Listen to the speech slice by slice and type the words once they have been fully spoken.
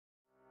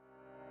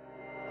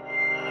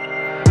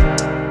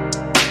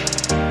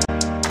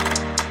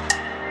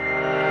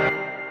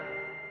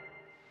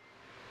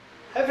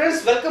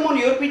students, welcome on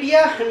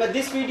YourPedia, and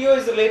this video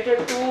is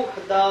related to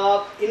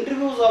the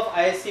interviews of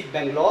IISc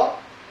Bangalore.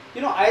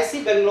 You know,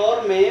 IISc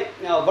Bangalore may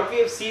what we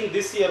have seen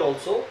this year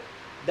also,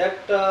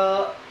 that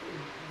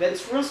when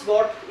students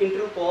got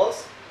interview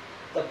calls,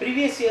 the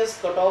previous year's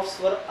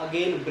cutoffs were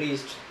again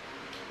breached.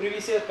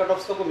 Previous year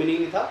cutoffs का कोई meaning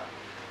नहीं था.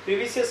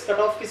 Previous year's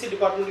cutoff किसी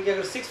department की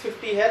अगर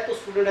 650 है तो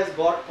student has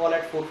got call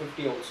at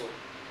 450 also.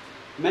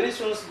 Many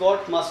students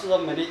got Masters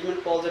of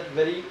Management calls at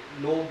very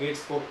low gate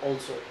score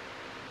also.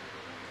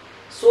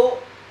 So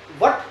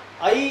what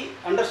I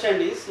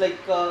understand is like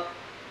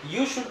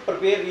you should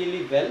prepare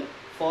really well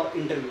for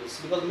interviews,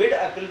 because mid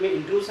April में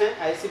interviews हैं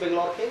IISc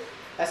Bangalore के.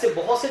 ऐसे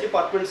बहुत से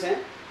departments हैं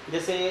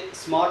जैसे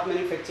smart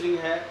manufacturing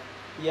है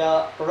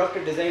या product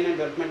design and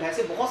development है,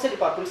 ऐसे बहुत से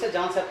departments हैं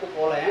जहाँ से आपको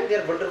call आए हैं. They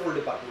are wonderful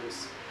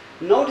departments.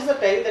 Now it is the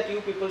time that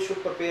you people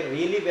should prepare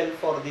really well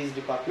for these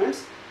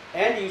departments,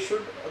 and you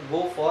should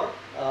go for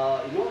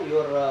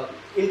your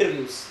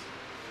interviews.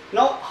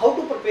 Now how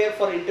to prepare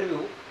for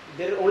interview?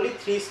 There are only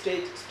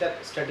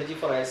three-step strategy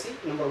for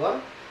IISc. Number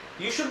one,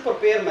 you should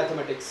prepare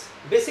mathematics.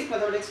 Basic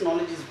mathematics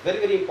knowledge is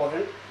very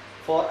important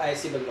for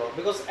IISc Bangalore,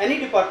 because any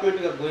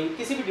department you are going,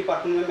 किसी भी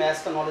department में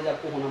maths का knowledge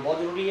आपको होना बहुत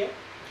जरूरी है.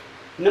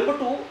 Number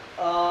two,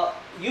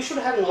 you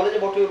should have knowledge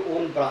about your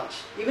own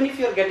branch. Even if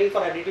you are getting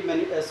for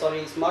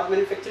smart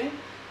manufacturing,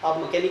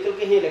 आप mechanical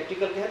के हैं,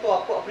 electrical के हैं, तो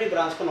आपको अपने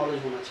branch का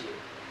knowledge होना चाहिए.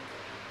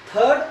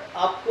 Third,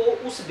 आपको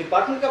उस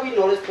department का भी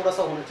knowledge थोड़ा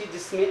सा होना चाहिए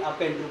जिसमें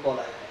आपका interview call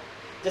आया है.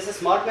 जैसे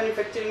स्मार्ट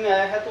मैन्युफैक्चरिंग में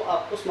आया है तो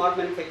आपको स्मार्ट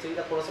मैन्युफैक्चरिंग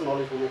का थोड़ा सा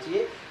नॉलेज होना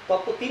चाहिए. तो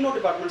आपको तीनों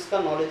डिपार्टमेंट्स का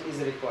knowledge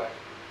is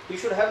required. You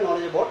should have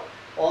knowledge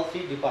about all three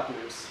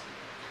departments.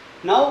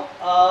 Now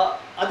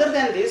other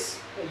than this,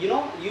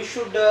 you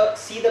should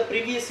see the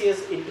previous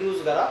year's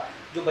interviews वगैरह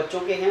जो बच्चों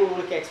के हैं,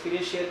 उन्होंने क्या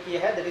एक्सपीरियंस शेयर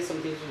किया है. That is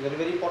something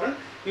very important.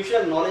 You should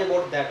have knowledge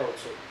about that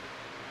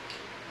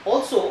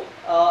also.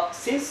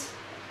 Since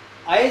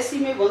IISc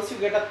में once you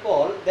get a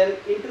call, then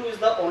interview is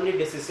the only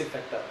decisive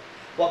factor.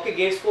 वो आपके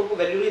गेट स्कोर को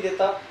वैल्यू नहीं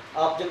देता.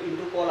 आप जब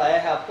इंटरव्यू कॉल आया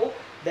है आपको,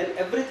 then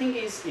everything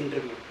is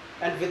interview,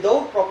 and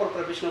without proper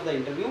preparation of the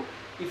interview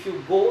if you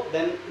go,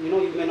 then you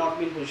may not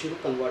be in position to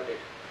convert it.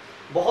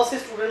 बहुत से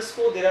स्टूडेंट्स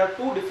को there are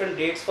to different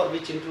dates for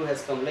which interview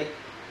has come, like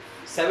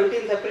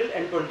 17th April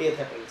and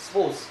 20th April.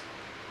 Suppose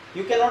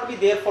you cannot be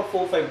there for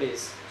 4-5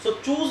 days, so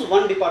choose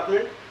one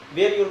department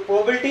where your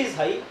probability is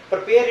high,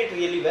 prepare it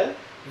really well,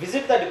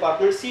 visit the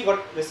department, see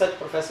what research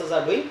professors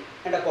are doing,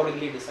 and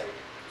accordingly decide.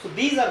 So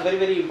these are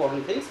very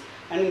important things,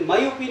 and in my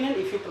opinion,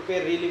 if you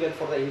prepare really well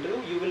for the interview,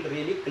 you will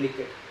really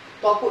click it.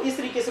 तो आपको इस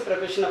तरीके से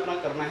preparation अपना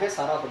करना है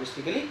सारा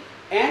holistically,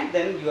 and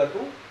then you have to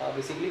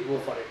basically go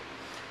for it.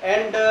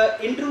 And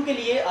interview के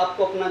लिए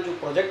आपको अपना जो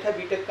प्रोजेक्ट है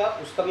बीटेक का,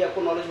 उसका भी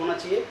आपको नॉलेज होना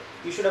चाहिए.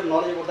 You should have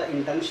knowledge about the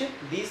internship.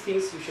 These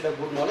things you should have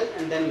good knowledge,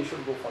 and then you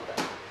should go for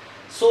that.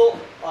 So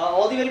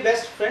all the very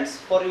best friends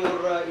for your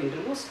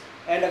interviews.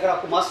 And अगर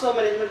आपको master of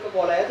management का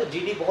call आया तो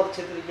GD बहुत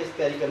अच्छे तरीके से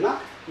तैयारी करना,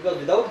 because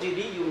without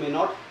GD you may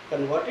not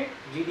convert it.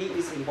 GD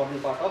is important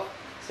part of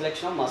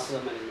selection of Masters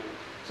of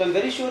Management. So I'm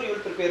very sure you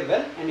will prepare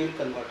well and you will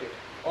convert it.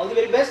 All the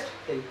very best.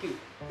 Thank you.